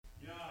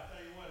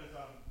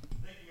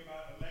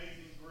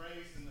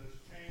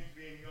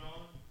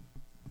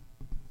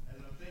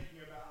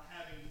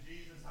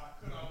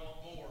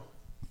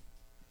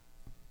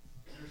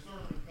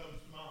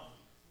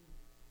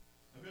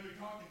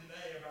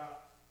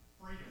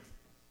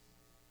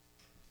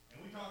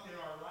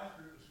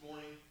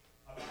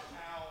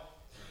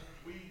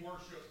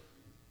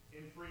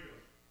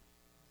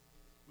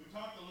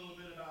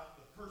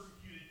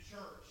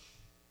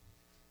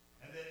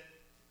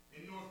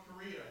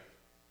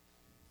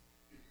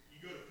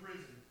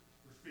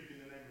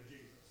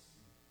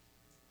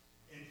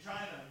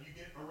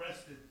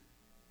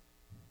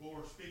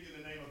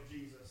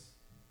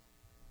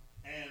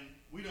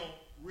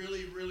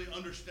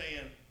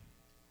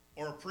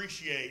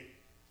appreciate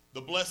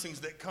the blessings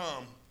that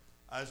come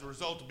as a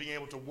result of being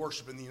able to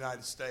worship in the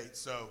United States.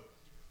 So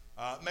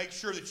make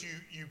sure that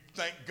you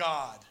thank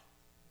God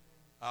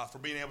for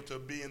being able to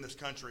be in this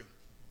country.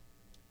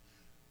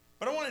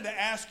 But I wanted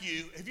to ask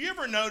you, have you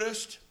ever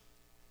noticed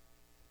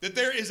that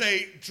there is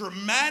a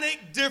dramatic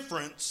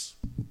difference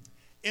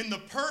in the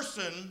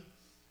person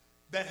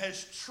that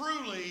has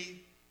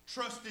truly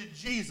trusted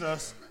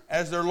Jesus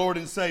as their Lord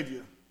and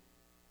Savior?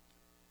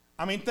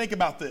 I mean, think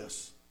about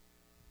this.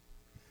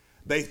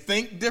 They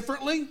think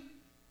differently.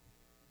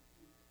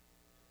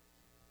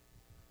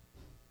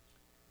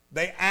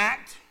 They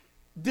act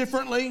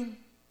differently.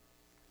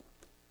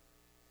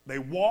 They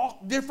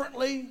walk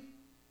differently.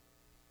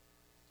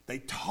 They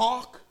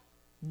talk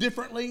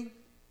differently.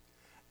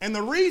 And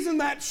the reason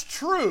that's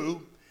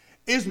true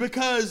is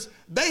because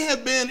they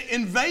have been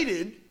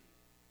invaded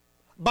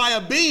by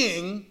a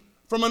being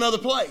from another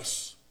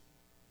place.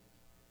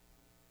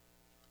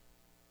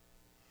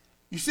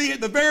 You see,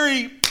 at the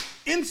very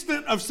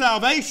instant of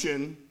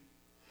salvation,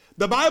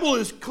 the Bible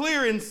is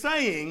clear in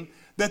saying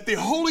that the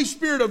Holy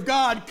Spirit of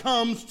God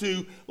comes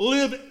to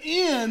live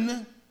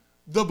in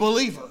the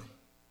believer.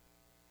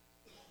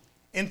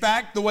 In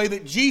fact, the way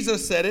that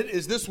Jesus said it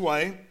is this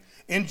way.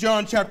 In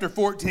John chapter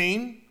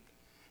 14,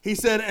 he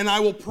said, "And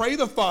I will pray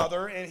the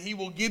Father, and he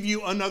will give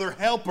you another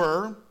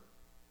helper,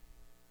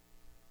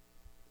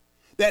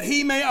 that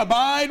he may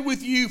abide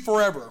with you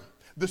forever,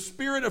 the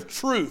Spirit of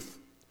truth,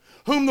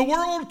 whom the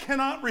world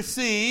cannot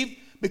receive,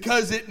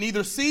 because it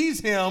neither sees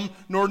him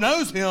nor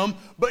knows him,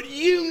 but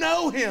you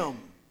know him.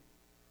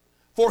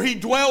 For he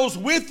dwells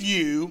with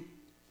you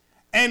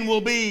and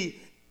will be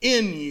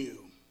in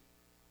you."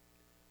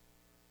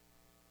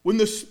 When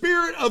the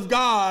Spirit of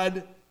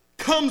God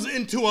comes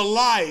into a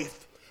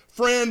life,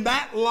 friend,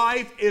 that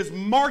life is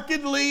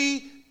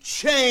markedly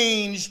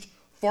changed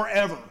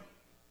forever.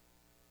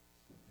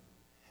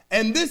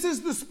 And this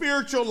is the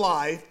spiritual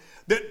life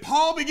that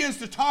Paul begins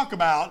to talk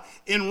about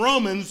in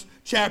Romans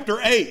chapter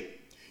 8.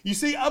 You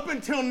see, up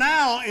until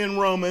now in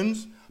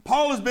Romans,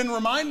 Paul has been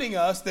reminding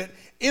us that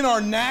in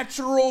our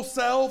natural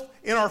self,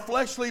 in our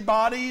fleshly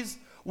bodies,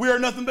 we are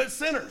nothing but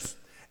sinners.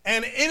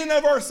 And in and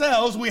of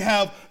ourselves, we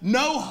have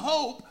no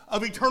hope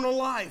of eternal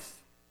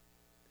life.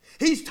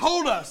 He's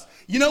told us,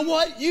 you know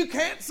what? You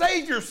can't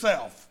save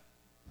yourself.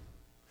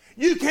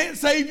 You can't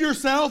save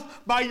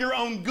yourself by your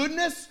own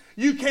goodness.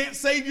 You can't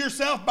save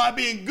yourself by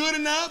being good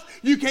enough.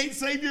 You can't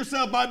save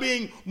yourself by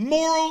being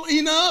moral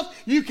enough.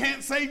 You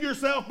can't save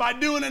yourself by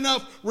doing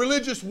enough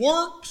religious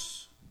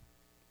works.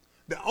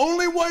 The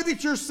only way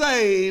that you're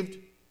saved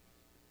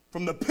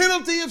from the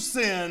penalty of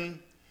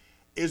sin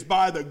is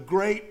by the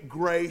great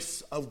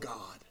grace of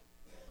God.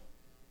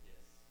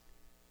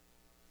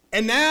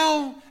 And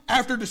now,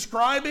 after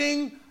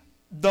describing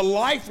the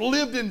life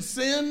lived in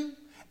sin,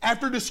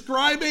 after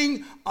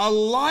describing a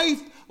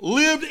life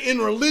lived in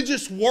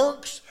religious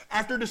works,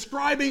 after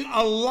describing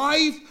a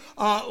life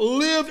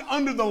lived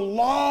under the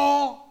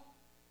law,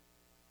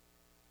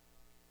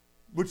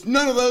 which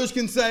none of those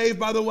can save,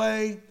 by the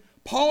way,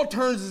 Paul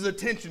turns his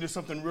attention to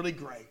something really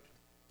great.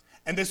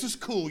 And this is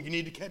cool. You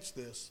need to catch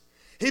this.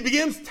 He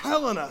begins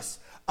telling us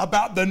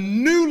about the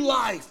new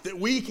life that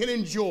we can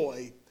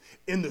enjoy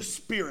in the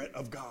Spirit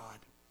of God.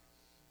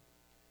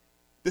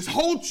 This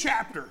whole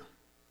chapter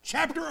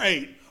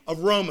 8 of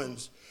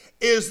Romans,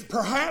 is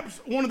perhaps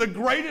one of the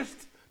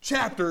greatest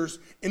chapters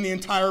in the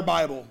entire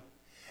Bible.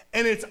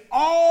 And it's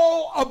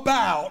all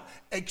about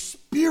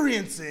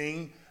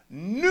experiencing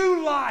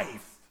new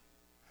life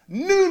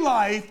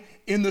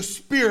in the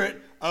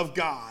Spirit of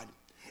God.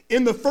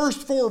 In the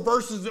first 4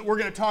 verses that we're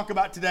going to talk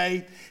about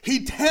today,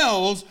 he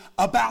tells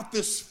about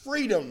this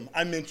freedom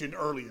I mentioned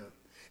earlier.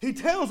 He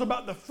tells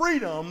about the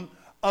freedom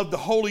of the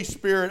Holy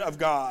Spirit of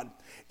God.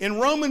 In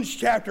Romans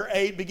chapter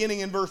 8,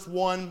 beginning in verse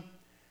 1,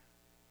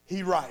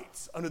 he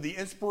writes, under the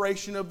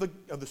inspiration of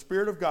the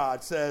Spirit of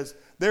God, says,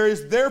 "There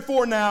is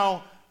therefore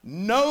now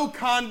no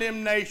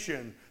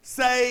condemnation."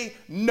 Say,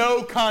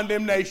 no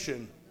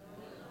condemnation.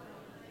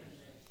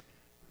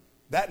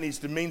 That needs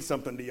to mean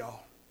something to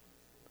y'all.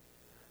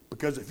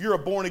 Because if you're a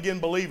born-again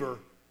believer,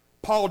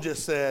 Paul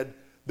just said,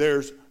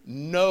 there's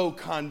no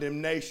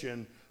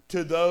condemnation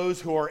to those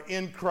who are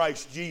in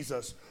Christ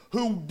Jesus,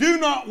 who do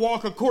not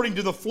walk according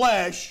to the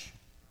flesh,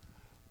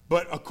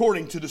 but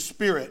according to the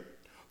Spirit.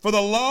 For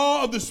the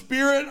law of the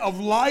Spirit of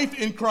life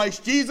in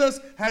Christ Jesus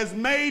has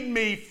made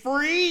me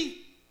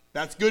free.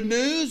 That's good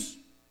news.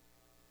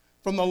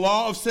 From the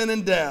law of sin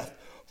and death.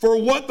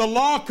 For what the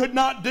law could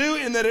not do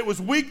in that it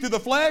was weak through the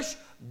flesh,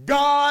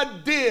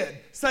 God did.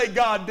 Say,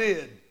 God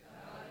did.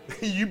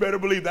 You better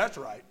believe that's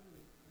right.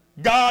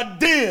 God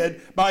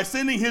did by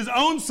sending his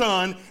own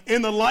Son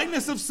in the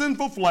likeness of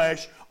sinful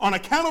flesh. On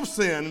account of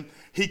sin,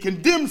 he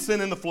condemned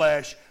sin in the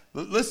flesh.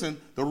 Listen,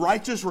 the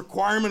righteous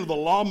requirement of the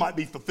law might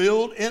be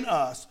fulfilled in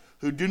us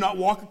who do not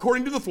walk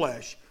according to the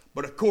flesh,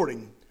 but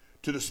according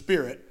to the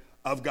Spirit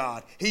of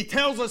God. He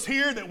tells us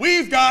here that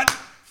we've got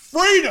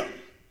freedom.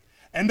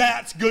 And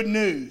that's good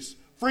news.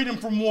 Freedom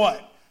from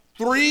what?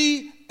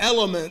 3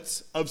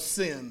 elements of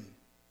sin.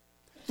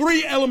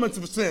 three elements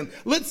of sin.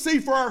 Let's see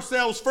for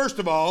ourselves, first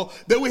of all,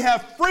 that we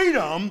have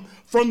freedom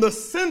from the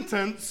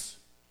sentence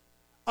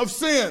of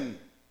sin.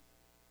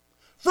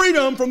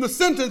 Freedom from the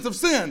sentence of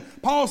sin.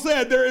 Paul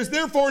said, there is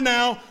therefore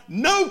now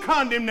no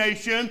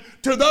condemnation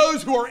to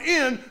those who are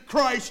in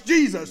Christ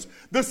Jesus.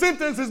 The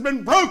sentence has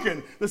been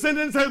broken. The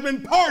sentence has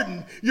been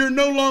pardoned. You're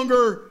no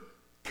longer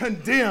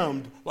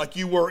condemned like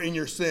you were in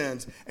your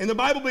sins. And the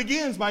Bible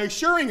begins by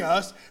assuring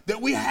us that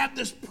we have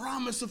this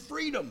promise of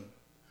freedom.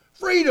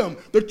 Freedom.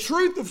 The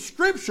truth of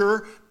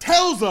Scripture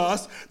tells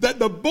us that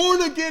the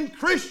born-again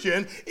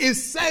Christian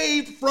is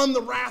saved from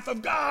the wrath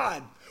of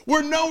God.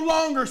 We're no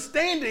longer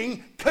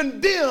standing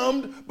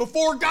condemned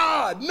before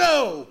God.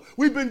 No,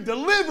 we've been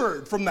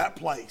delivered from that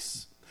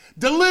place.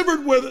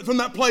 Delivered from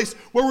that place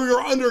where we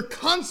are under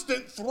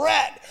constant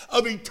threat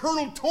of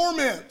eternal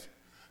torment.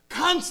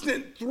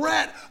 Constant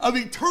threat of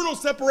eternal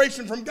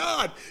separation from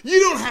God. You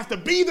don't have to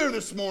be there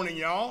this morning,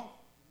 y'all.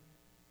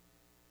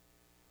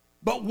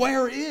 But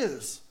where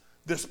is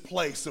this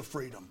place of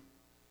freedom?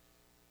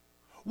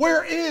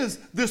 Where is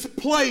this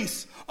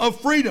place of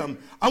freedom?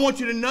 I want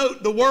you to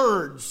note the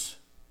words,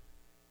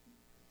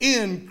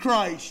 in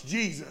Christ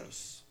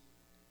Jesus.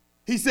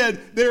 He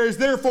said, there is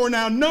therefore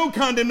now no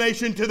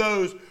condemnation to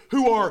those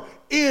who are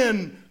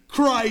in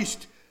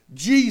Christ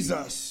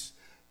Jesus.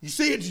 You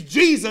see, it's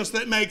Jesus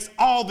that makes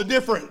all the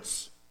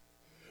difference.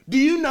 Do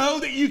you know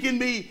that you can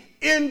be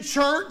in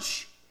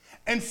church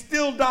and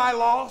still die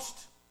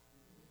lost?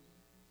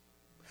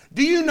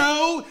 Do you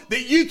know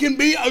that you can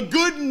be a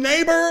good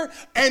neighbor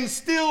and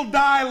still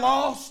die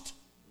lost?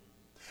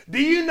 Do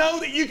you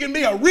know that you can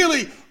be a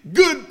really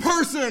good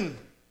person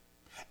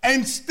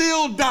and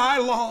still die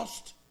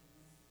lost?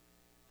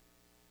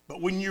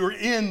 But when you're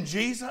in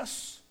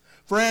Jesus,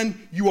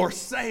 friend, you are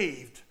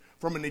saved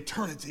from an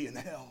eternity in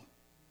hell.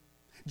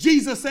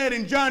 Jesus said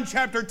in John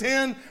chapter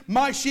 10,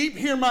 my sheep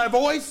hear my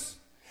voice,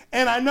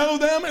 and I know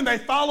them, and they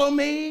follow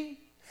me,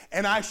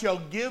 and I shall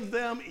give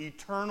them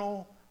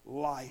eternal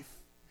life.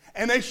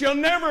 And they shall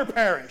never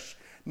perish,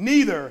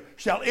 neither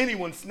shall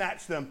anyone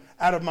snatch them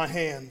out of my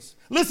hands.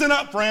 Listen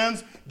up,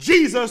 friends.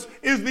 Jesus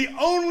is the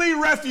only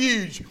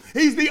refuge.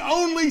 He's the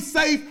only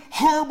safe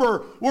harbor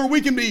where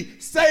we can be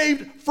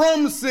saved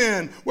from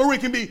sin, where we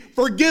can be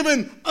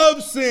forgiven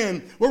of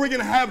sin, where we can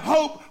have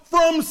hope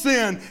from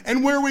sin,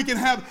 and where we can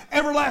have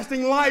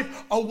everlasting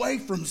life away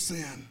from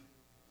sin.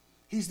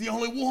 He's the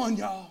only one,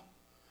 y'all.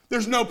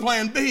 There's no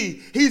plan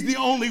B. He's the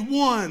only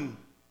one.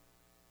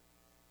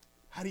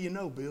 How do you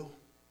know, Bill?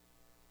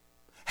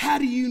 How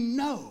do you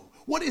know?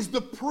 What is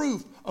the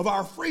proof of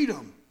our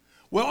freedom?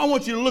 Well, I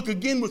want you to look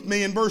again with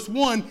me in verse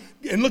 1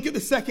 and look at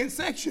the second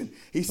section.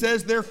 He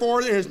says,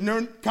 therefore, there is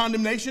no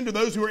condemnation to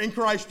those who are in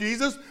Christ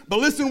Jesus. But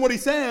listen to what he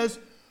says,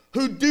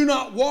 who do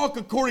not walk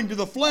according to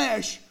the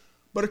flesh,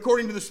 but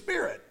according to the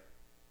Spirit.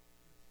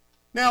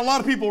 Now, a lot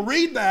of people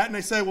read that and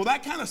they say, well,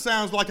 that kind of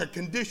sounds like a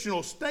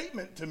conditional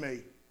statement to me.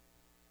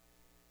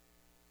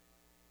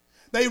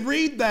 They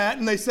read that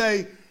and they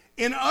say,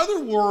 in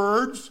other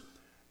words,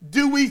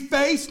 do we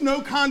face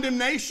no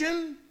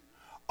condemnation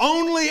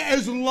only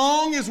as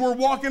long as we're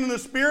walking in the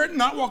Spirit,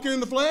 not walking in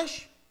the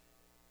flesh?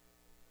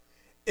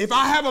 If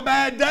I have a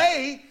bad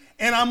day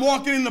and I'm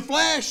walking in the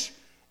flesh,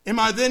 am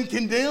I then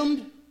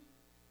condemned?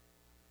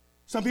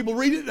 Some people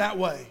read it that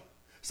way.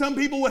 Some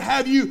people would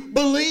have you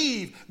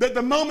believe that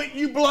the moment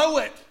you blow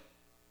it,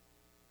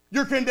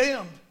 you're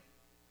condemned.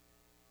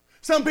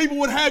 Some people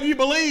would have you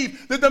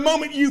believe that the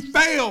moment you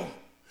fail,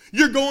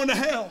 you're going to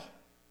hell.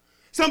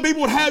 Some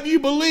people would have you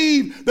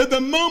believe that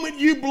the moment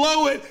you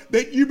blow it,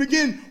 that you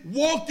begin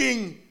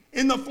walking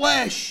in the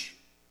flesh,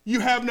 you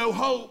have no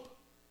hope.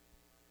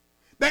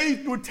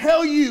 They would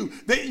tell you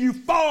that you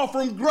fall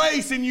from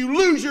grace and you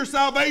lose your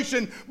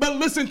salvation. But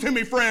listen to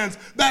me, friends,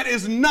 that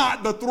is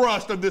not the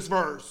thrust of this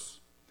verse.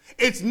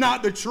 It's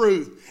not the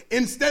truth.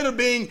 Instead of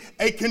being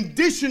a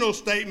conditional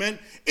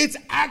statement, it's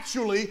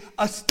actually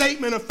a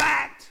statement of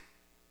fact.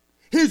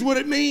 Here's what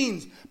it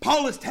means.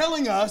 Paul is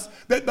telling us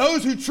that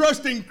those who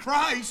trust in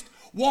Christ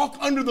walk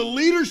under the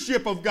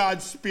leadership of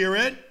God's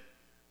Spirit,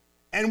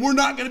 and we're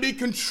not going to be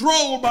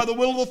controlled by the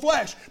will of the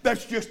flesh.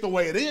 That's just the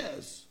way it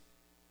is.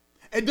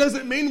 It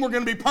doesn't mean we're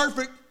going to be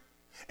perfect.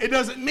 It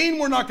doesn't mean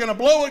we're not going to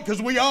blow it,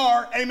 because we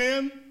are.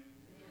 Amen?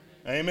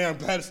 Amen. I'm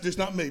glad it's just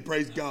not me.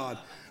 Praise God.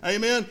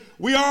 Amen.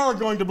 We are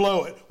going to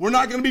blow it. We're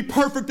not going to be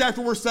perfect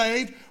after we're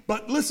saved,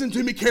 but listen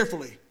to me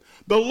carefully.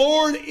 The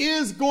Lord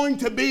is going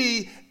to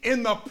be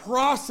in the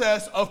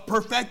process of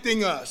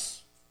perfecting us.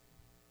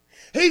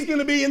 He's going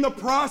to be in the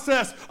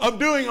process of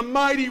doing a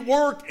mighty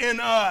work in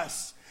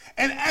us.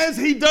 And as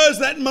he does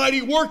that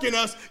mighty work in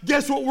us,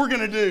 guess what we're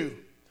going to do?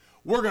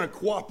 We're going to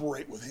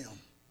cooperate with him.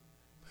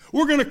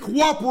 We're going to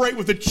cooperate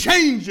with the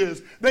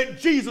changes that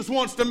Jesus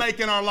wants to make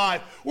in our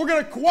life. We're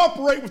going to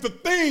cooperate with the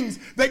things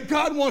that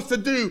God wants to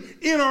do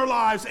in our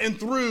lives and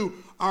through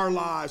our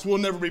lives. We'll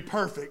never be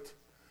perfect,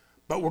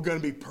 but we're going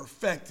to be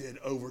perfected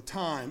over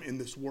time in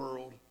this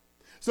world.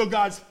 So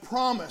God's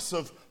promise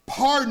of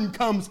pardon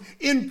comes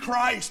in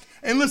Christ.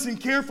 And listen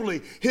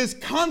carefully, his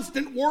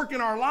constant work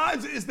in our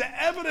lives is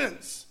the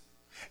evidence.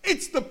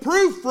 It's the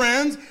proof,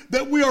 friends,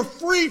 that we are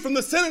free from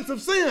the sentence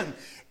of sin.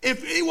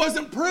 If he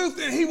wasn't proof,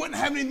 then he wouldn't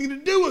have anything to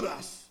do with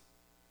us.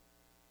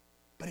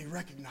 But he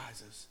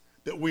recognizes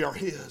that we are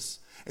his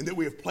and that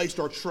we have placed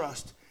our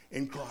trust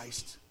in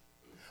Christ.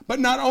 But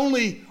not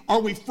only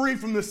are we free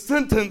from the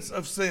sentence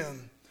of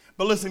sin,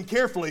 but listen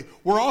carefully,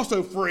 we're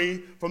also free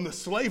from the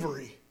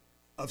slavery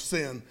of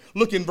sin.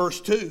 Look in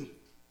verse 2.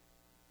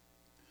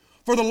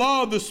 For the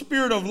law of the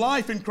Spirit of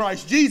life in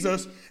Christ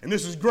Jesus, and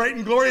this is great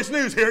and glorious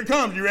news. Here it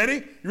comes. You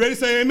ready? You ready to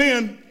say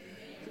amen? Amen.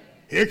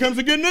 Here comes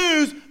the good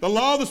news. The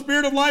law of the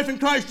Spirit of life in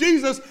Christ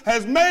Jesus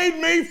has made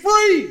me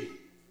free. Amen.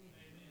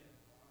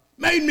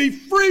 Made me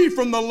free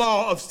from the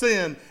law of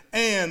sin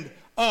and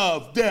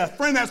of death.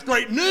 Friend, that's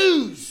great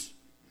news.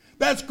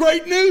 That's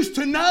great news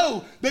to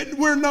know that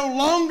we're no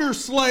longer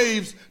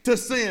slaves to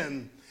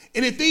sin.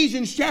 In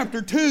Ephesians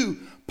chapter 2,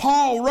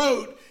 Paul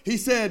wrote, he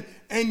said,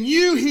 and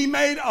you he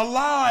made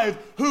alive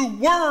who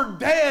were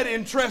dead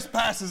in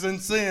trespasses and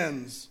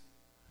sins,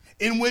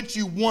 in which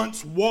you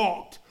once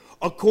walked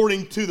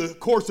according to the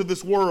course of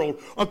this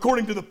world,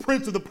 according to the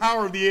prince of the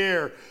power of the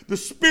air, the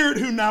spirit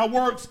who now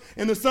works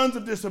in the sons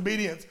of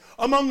disobedience,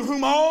 among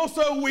whom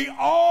also we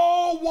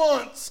all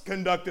once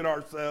conducted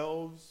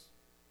ourselves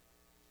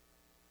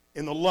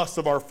in the lusts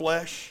of our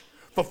flesh,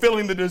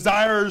 fulfilling the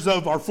desires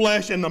of our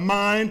flesh and the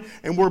mind,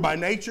 and were by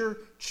nature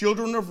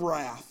children of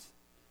wrath,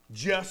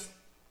 just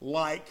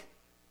like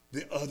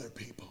the other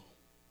people.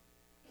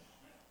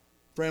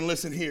 Friend,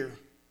 listen here.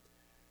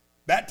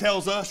 That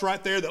tells us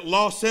right there that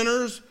lost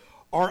sinners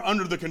are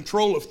under the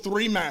control of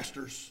three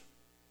masters.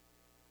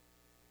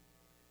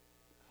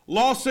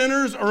 Lost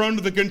sinners are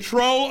under the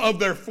control of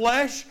their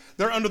flesh.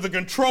 They're under the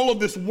control of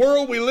this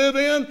world we live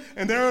in,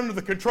 and they're under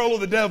the control of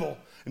the devil.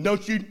 And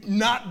don't you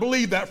not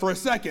believe that for a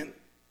second.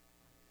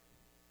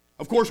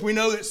 Of course, we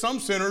know that some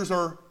sinners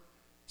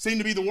seem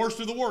to be the worst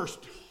of the worst.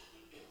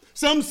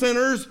 Some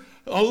sinners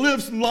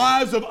live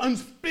lives of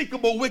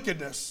unspeakable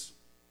wickedness.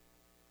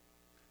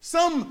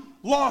 Some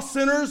lost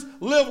sinners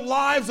live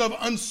lives of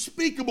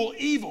unspeakable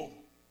evil.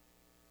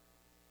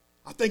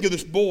 I think of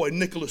this boy,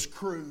 Nicholas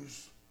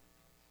Cruz.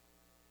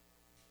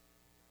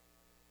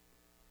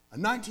 A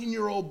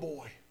 19-year-old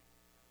boy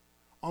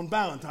on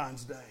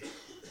Valentine's Day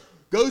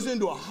goes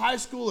into a high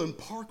school in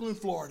Parkland,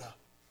 Florida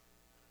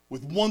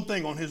with one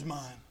thing on his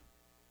mind,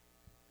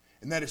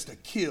 and that is to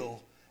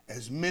kill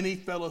as many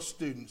fellow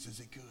students as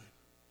he could.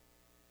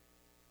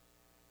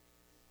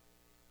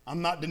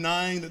 I'm not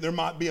denying that there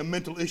might be a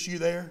mental issue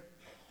there,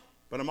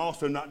 but I'm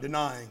also not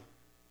denying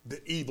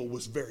that evil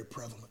was very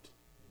prevalent.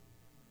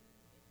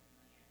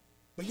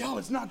 But y'all,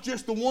 it's not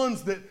just the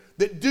ones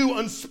that do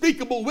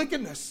unspeakable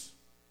wickedness.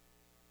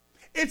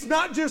 It's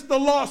not just the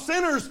lost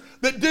sinners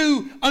that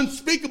do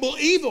unspeakable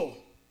evil,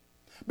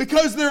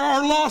 because there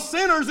are lost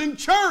sinners in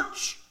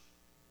church.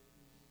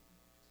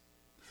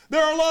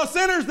 There are lost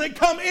sinners that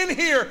come in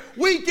here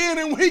week in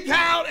and week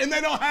out, and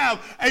they don't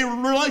have a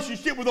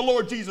relationship with the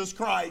Lord Jesus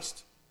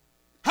Christ.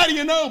 How do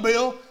you know,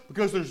 Bill?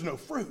 Because there's no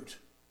fruit.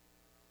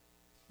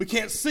 We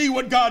can't see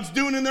what God's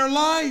doing in their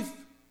life.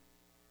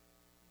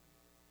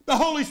 The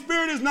Holy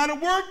Spirit is not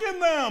at work in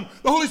them.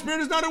 The Holy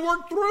Spirit is not at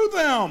work through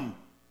them.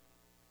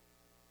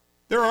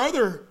 There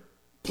are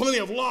plenty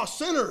of lost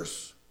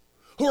sinners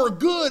who are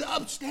good,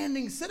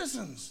 upstanding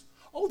citizens.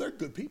 Oh, they're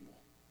good people.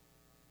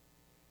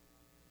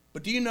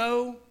 But do you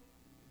know,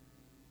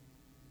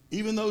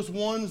 even those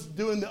ones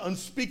doing the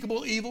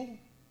unspeakable evil,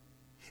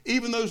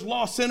 even those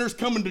lost sinners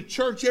coming to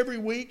church every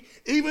week,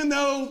 even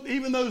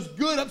those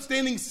good,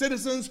 upstanding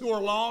citizens who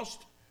are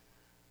lost,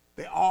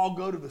 they all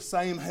go to the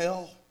same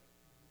hell.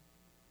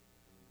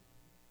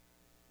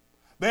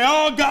 They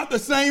all got the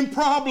same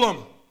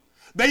problem.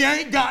 They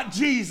ain't got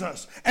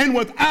Jesus. And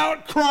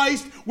without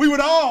Christ, we would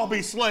all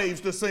be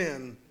slaves to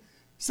sin.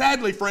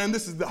 Sadly, friend,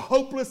 this is the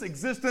hopeless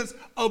existence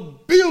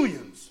of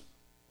billions,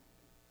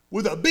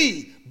 with a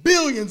B,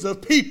 billions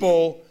of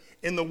people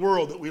in the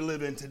world that we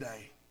live in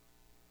today.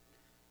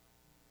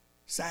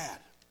 Sad.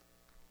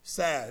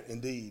 Sad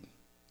indeed.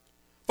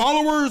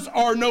 Followers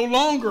are no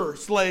longer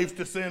slaves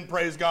to sin,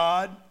 praise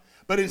God,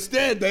 but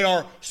instead they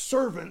are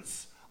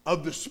servants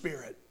of the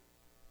Spirit.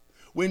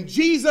 When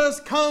Jesus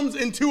comes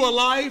into a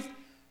life,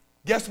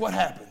 guess what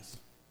happens?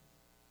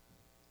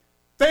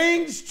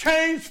 Things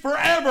change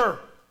forever.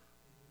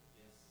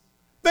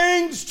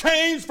 Things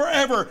change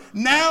forever.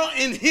 Now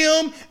in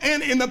Him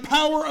and in the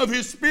power of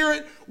His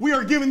Spirit, we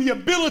are given the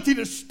ability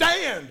to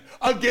stand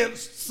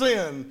against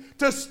sin,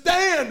 to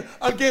stand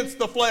against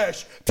the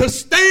flesh, to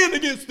stand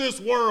against this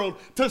world,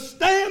 to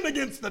stand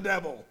against the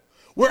devil.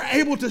 We're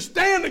able to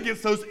stand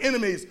against those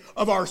enemies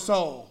of our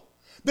soul.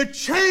 The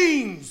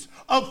chains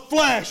of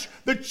flesh,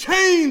 the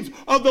chains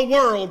of the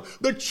world,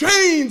 the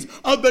chains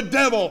of the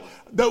devil,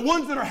 the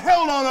ones that are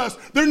held on us,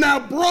 they're now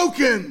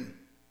broken.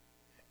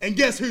 And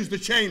guess who's the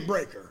chain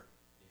breaker?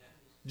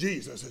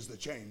 Jesus is the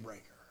chain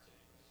breaker.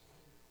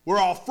 We're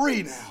all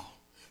free now.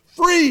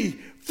 Free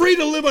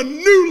to live a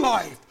new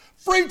life.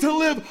 Free to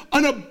live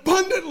an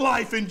abundant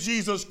life in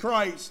Jesus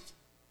Christ.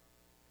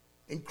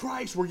 In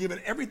Christ, we're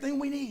given everything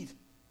we need.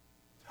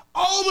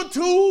 All the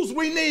tools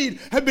we need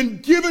have been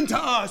given to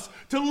us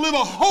to live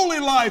a holy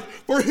life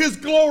for His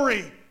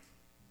glory.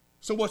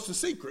 So what's the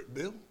secret,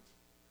 Bill?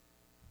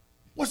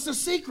 What's the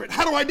secret?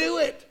 How do I do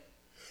it?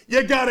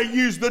 You got to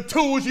use the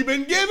tools you've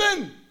been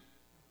given.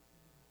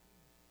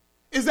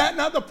 Is that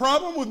not the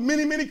problem with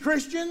many, many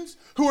Christians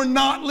who are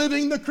not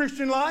living the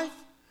Christian life?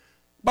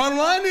 Bottom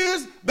line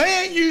is,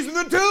 they ain't using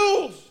the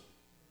tools.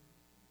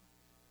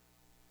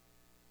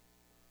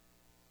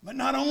 But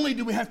not only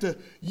do we have to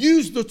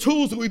use the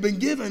tools that we've been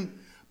given,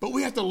 but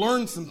we have to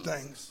learn some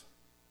things.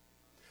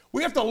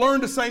 We have to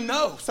learn to say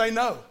no. Say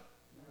no.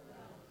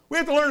 We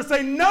have to learn to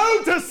say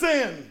no to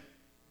sin.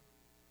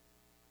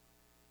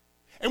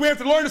 And we have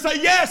to learn to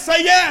say yes.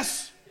 Say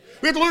yes.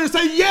 We have to learn to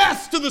say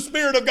yes to the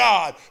Spirit of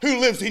God who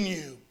lives in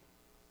you.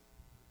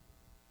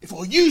 If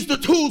we'll use the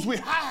tools we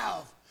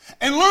have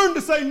and learn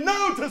to say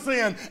no to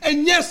sin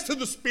and yes to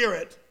the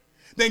Spirit,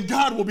 then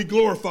God will be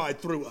glorified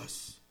through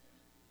us.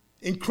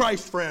 In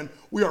Christ, friend,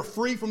 we are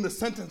free from the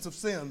sentence of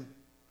sin,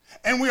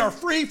 and we are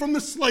free from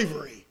the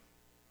slavery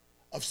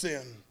of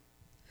sin.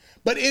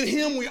 But in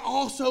Him we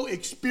also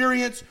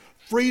experience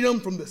freedom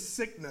from the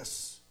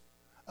sickness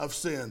of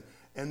sin.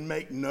 And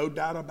make no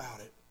doubt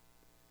about it,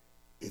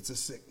 it's a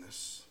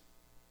sickness.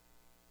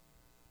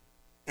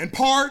 And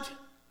part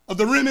of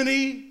the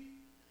remedy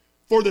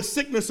for the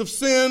sickness of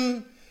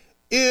sin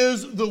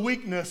is the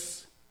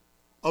weakness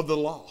of the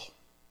law.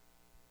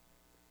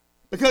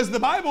 Because the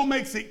Bible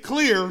makes it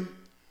clear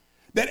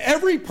that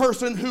every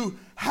person who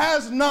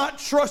has not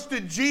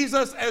trusted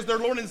Jesus as their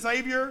Lord and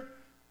Savior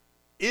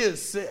is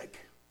sick.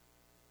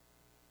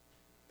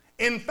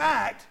 In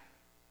fact,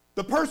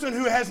 the person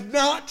who has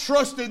not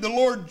trusted the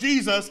Lord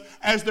Jesus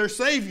as their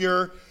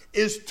Savior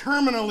is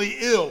terminally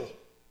ill.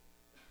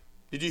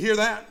 Did you hear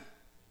that?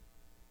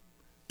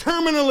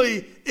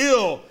 Terminally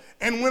ill.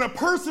 And when a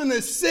person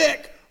is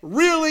sick,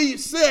 really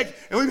sick,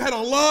 and we've had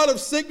a lot of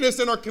sickness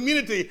in our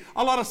community,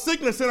 a lot of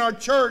sickness in our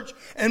church,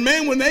 and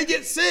man, when they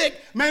get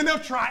sick, man, they'll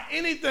try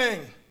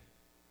anything.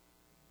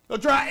 They'll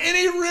try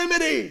any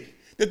remedy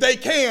that they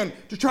can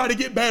to try to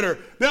get better.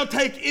 They'll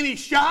take any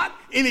shot,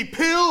 any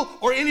pill,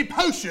 or any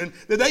potion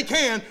that they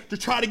can to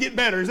try to get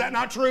better. Is that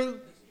not true?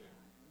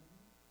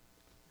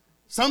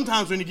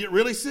 Sometimes when you get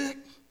really sick,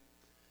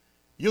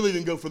 you'll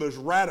even go for those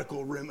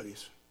radical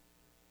remedies,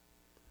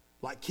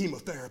 like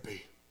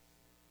chemotherapy,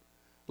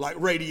 like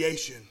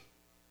radiation,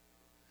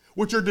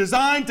 which are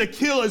designed to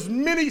kill as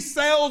many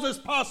cells as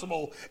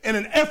possible in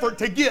an effort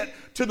to get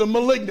to the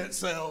malignant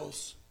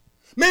cells.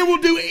 Man, we'll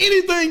do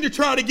anything to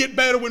try to get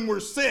better when we're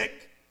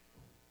sick.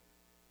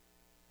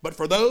 But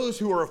for those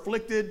who are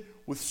afflicted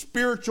with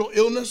spiritual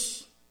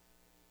illness,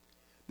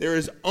 there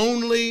is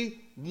only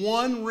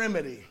one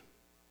remedy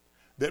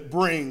that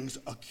brings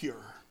a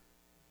cure.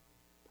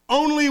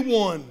 Only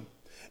one.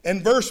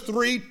 And verse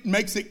 3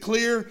 makes it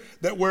clear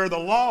that where the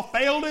law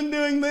failed in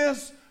doing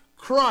this,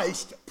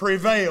 Christ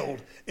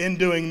prevailed in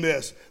doing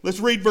this. Let's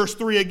read verse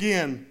 3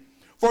 again.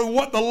 For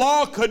what the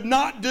law could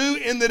not do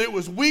in that it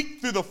was weak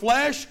through the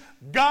flesh,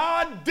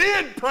 God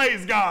did,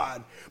 praise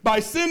God, by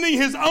sending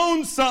His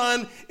own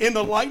Son in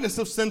the likeness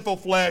of sinful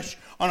flesh.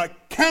 On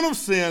account of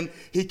sin,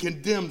 He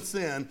condemned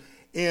sin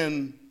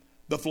in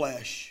the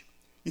flesh.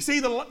 You see,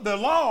 the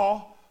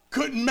law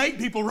couldn't make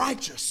people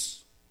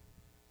righteous.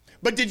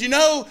 But did you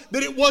know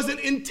that it wasn't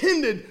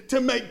intended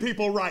to make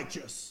people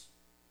righteous?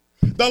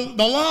 The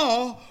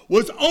law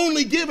was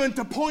only given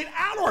to point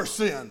out our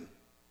sin.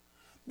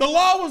 The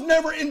law was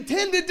never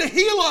intended to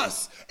heal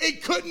us.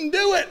 It couldn't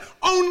do it.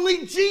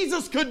 Only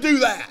Jesus could do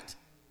that.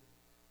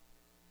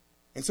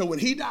 And so when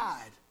He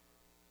died,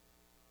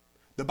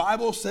 the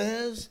Bible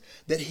says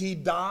that He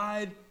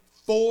died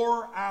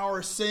for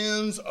our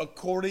sins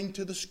according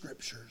to the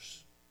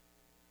Scriptures.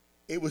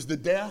 It was the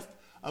death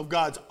of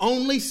God's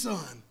only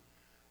Son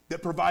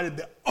that provided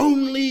the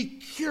only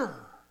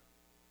cure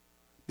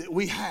that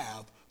we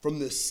have from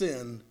this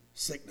sin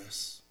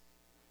sickness.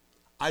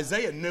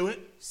 Isaiah knew it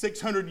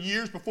 600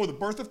 years before the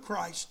birth of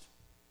Christ.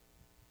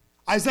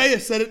 Isaiah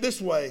said it this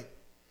way,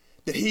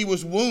 that He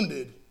was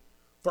wounded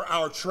for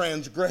our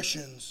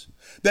transgressions,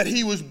 that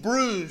He was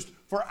bruised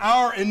for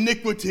our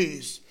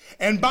iniquities,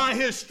 and by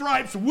His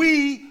stripes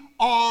we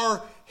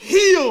are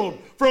healed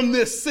from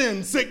this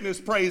sin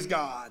sickness, praise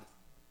God.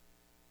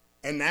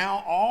 And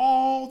now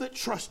all that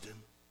trust Him,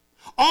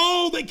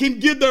 all that can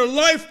give their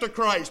life to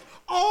Christ,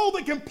 all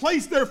that can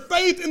place their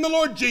faith in the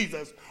Lord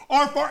Jesus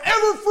are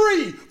forever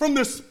free from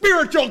the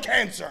spiritual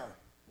cancer.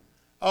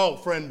 Oh,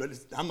 friend, but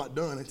I'm not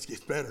done. It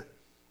gets better.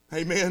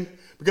 Amen?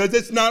 Because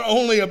it's not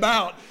only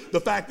about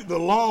the fact that the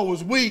law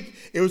was weak,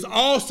 it was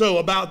also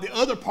about the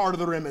other part of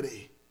the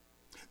remedy.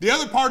 The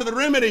other part of the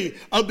remedy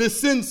of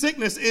this sin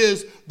sickness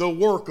is the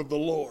work of the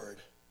Lord,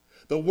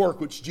 the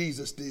work which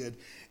Jesus did.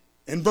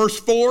 In verse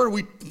 4,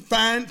 we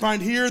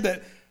find here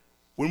that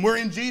when we're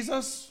in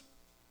Jesus,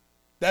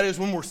 that is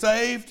when we're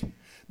saved,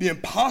 the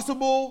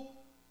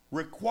impossible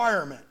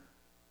requirement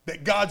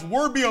that God's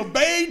word be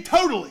obeyed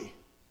totally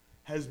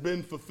has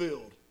been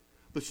fulfilled.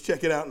 Let's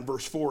check it out in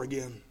verse 4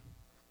 again.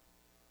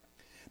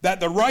 that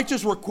the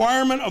righteous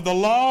requirement of the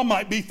law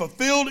might be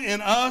fulfilled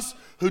in us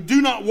who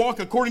do not walk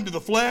according to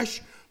the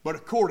flesh, but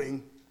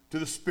according to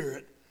the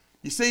Spirit.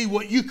 You see,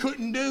 what you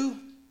couldn't do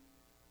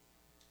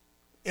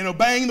in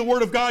obeying the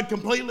Word of God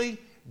completely,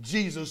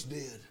 Jesus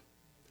did.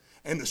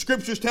 And the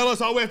Scriptures tell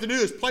us all we have to do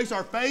is place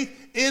our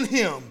faith in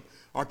Him,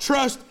 our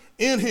trust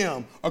in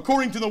Him.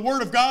 According to the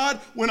Word of God,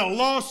 when a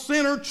lost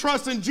sinner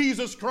trusts in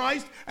Jesus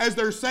Christ as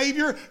their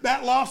Savior,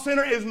 that lost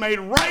sinner is made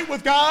right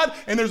with God,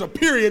 and there's a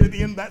period at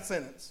the end of that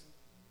sentence.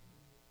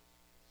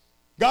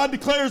 God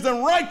declares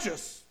them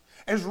righteous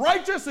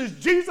as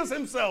Jesus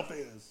Himself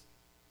is.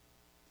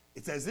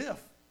 It's as if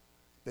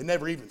they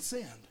never even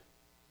sinned.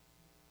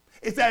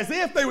 It's as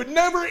if they would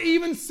never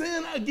even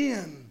sin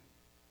again.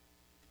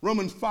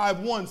 Romans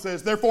 5:1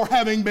 says, therefore,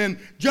 having been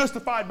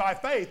justified by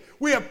faith,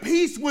 we have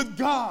peace with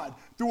God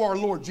through our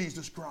Lord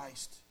Jesus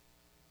Christ.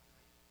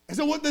 And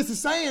so what this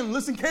is saying,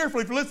 listen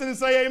carefully. If you listen and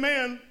say amen.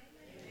 Amen.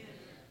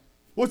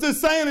 What this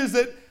is saying is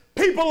that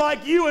people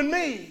like you and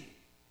me,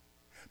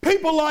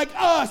 people like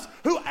us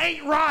who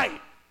ain't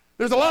right,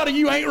 there's a lot of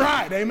you ain't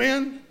right,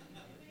 amen?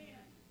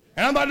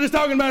 And I'm not just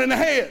talking about in the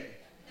head.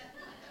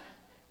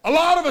 A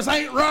lot of us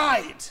ain't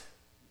right.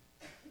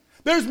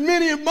 There's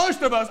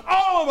most of us,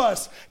 all of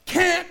us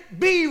can't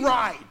be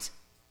right.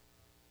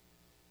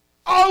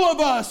 All of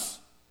us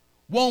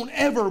won't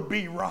ever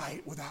be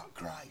right without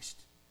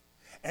Christ.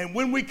 And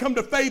when we come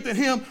to faith in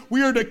Him,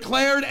 we are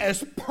declared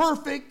as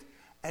perfect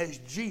as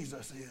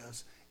Jesus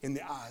is in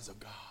the eyes of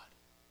God.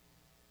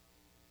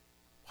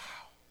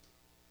 Wow.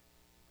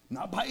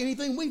 Not by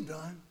anything we've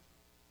done,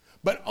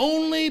 but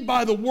only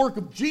by the work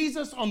of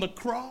Jesus on the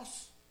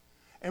cross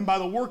and by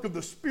the work of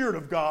the Spirit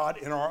of God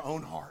in our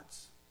own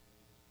hearts.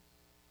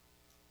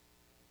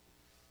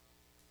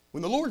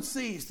 When the Lord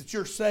sees that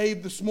you're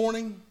saved this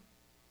morning,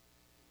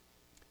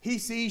 He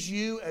sees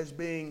you as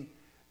being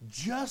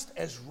just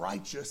as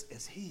righteous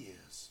as He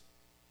is.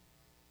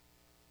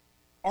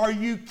 Are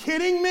you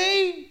kidding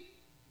me?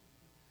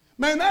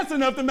 Man, that's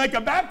enough to make a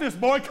Baptist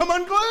boy come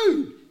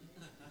unglued.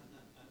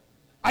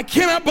 I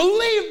cannot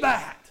believe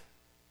that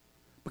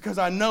because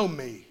I know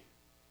me.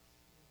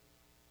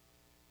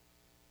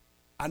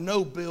 I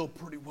know Bill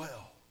pretty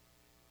well.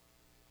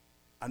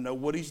 I know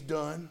what he's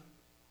done.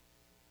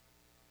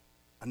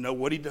 I know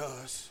what he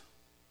does.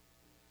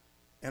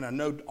 And I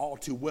know all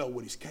too well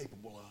what he's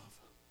capable of.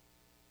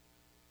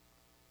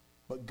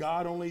 But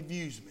God only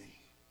views me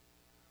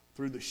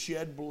through the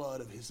shed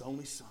blood of His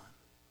only Son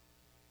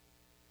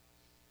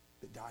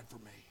that died for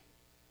me.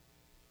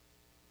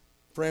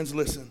 Friends,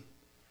 listen.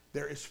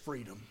 There is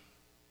freedom.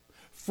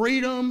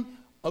 Freedom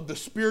of the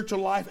spiritual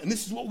life. And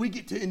this is what we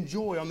get to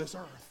enjoy on this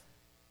earth.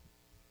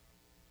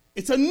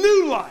 It's a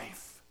new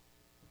life.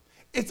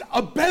 It's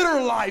a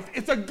better life.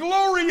 It's a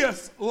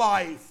glorious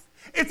life.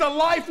 It's a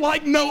life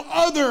like no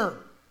other.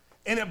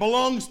 And it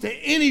belongs to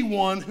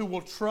anyone who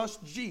will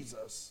trust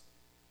Jesus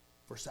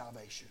for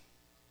salvation.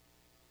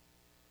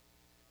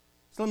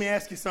 So let me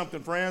ask you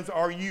something, friends.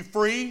 Are you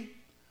free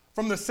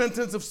from the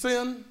sentence of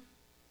sin?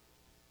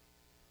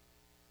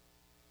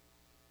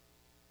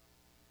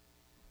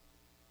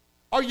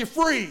 Are you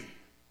free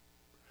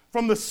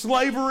from the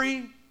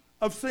slavery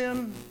of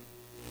sin?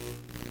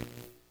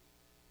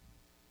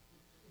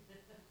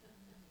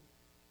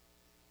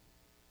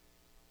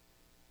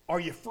 Are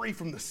you free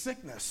from the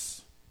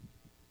sickness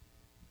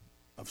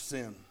of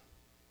sin?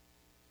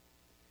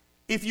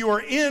 If you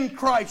are in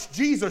Christ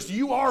Jesus,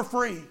 you are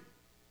free.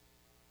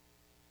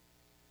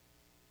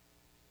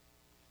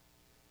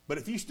 But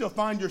if you still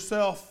find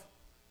yourself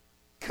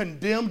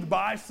condemned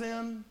by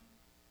sin,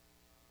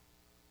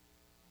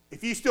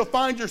 if you still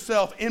find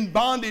yourself in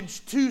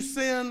bondage to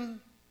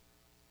sin,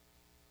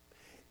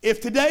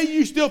 if today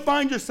you still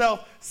find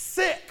yourself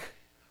sick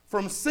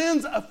from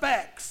sin's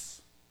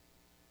effects,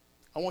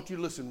 I want you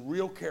to listen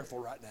real careful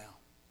right now.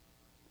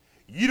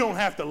 You don't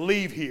have to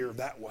leave here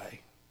that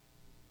way.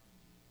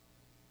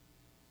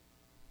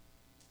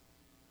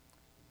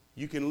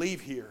 You can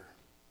leave here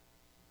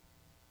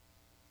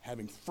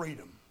having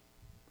freedom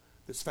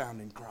that's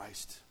found in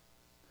Christ.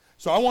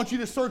 So I want you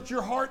to search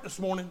your heart this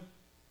morning.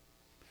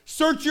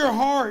 Search your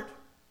heart.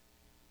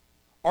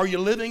 Are you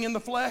living in the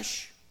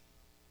flesh?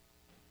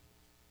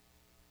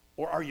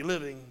 Or are you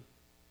living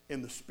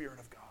in the Spirit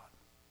of God?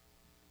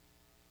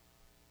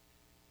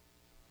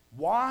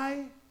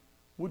 Why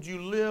would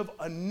you live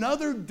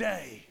another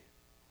day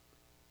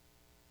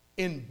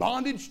in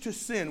bondage to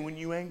sin when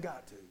you ain't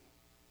got to?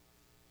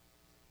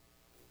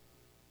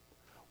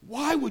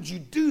 Why would you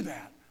do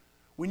that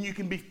when you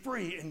can be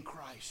free in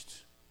Christ?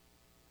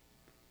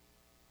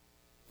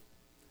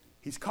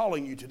 He's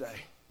calling you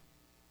today.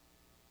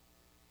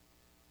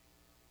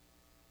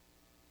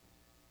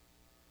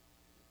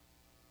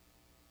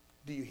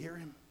 Do you hear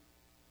Him?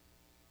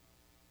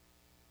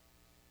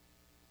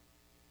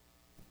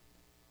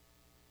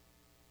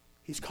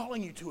 He's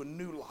calling you to a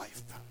new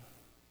life.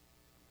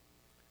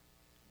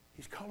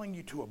 He's calling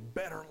you to a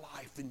better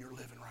life than you're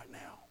living right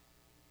now.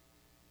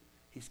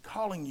 He's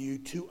calling you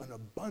to an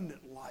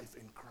abundant life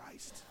in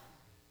Christ.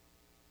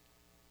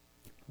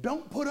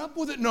 Don't put up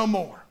with it no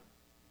more.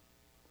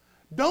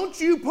 Don't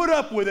you put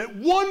up with it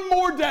one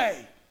more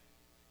day.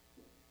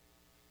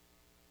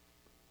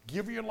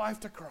 Give your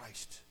life to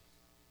Christ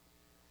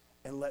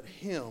and let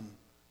Him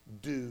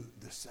do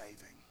the saving.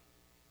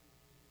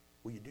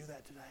 Will you do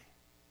that today?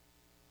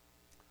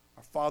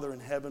 Our Father in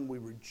heaven, we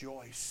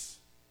rejoice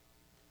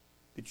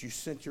that you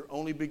sent your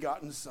only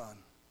begotten Son,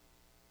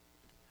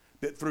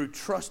 that through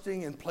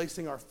trusting and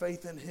placing our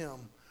faith in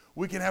Him,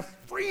 we can have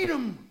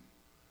freedom.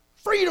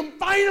 Freedom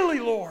finally,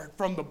 Lord,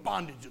 from the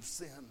bondage of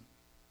sin.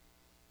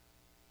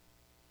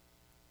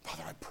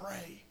 Father, I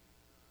pray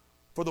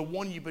for the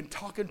one you've been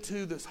talking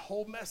to this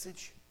whole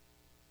message.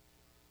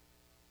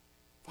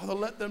 Father,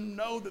 let them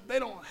know that they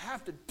don't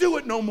have to do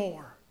it no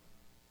more.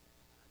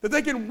 That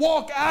they can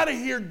walk out of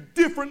here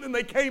different than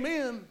they came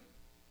in.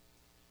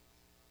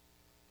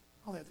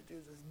 All they have to do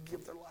is just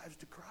give their lives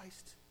to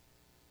Christ,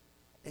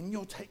 and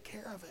you'll take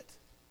care of it.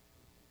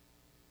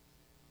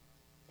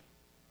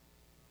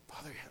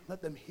 Father,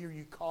 let them hear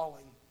you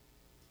calling.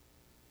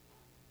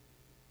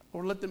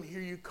 Or let them hear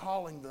you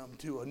calling them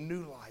to a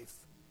new life,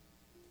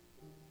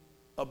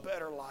 a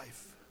better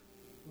life,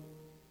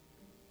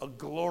 a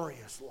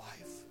glorious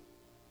life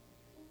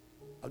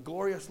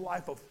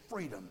of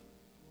freedom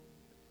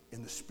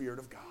in the Spirit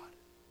of God.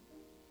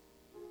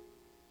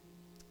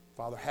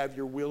 Father, have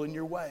your will and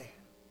your way.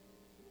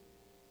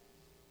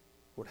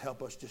 Lord,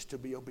 help us just to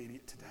be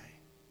obedient today.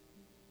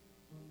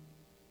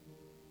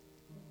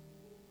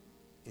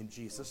 In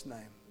Jesus' name.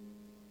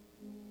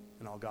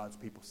 And all God's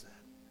people said.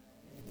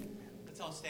 Let's all stand.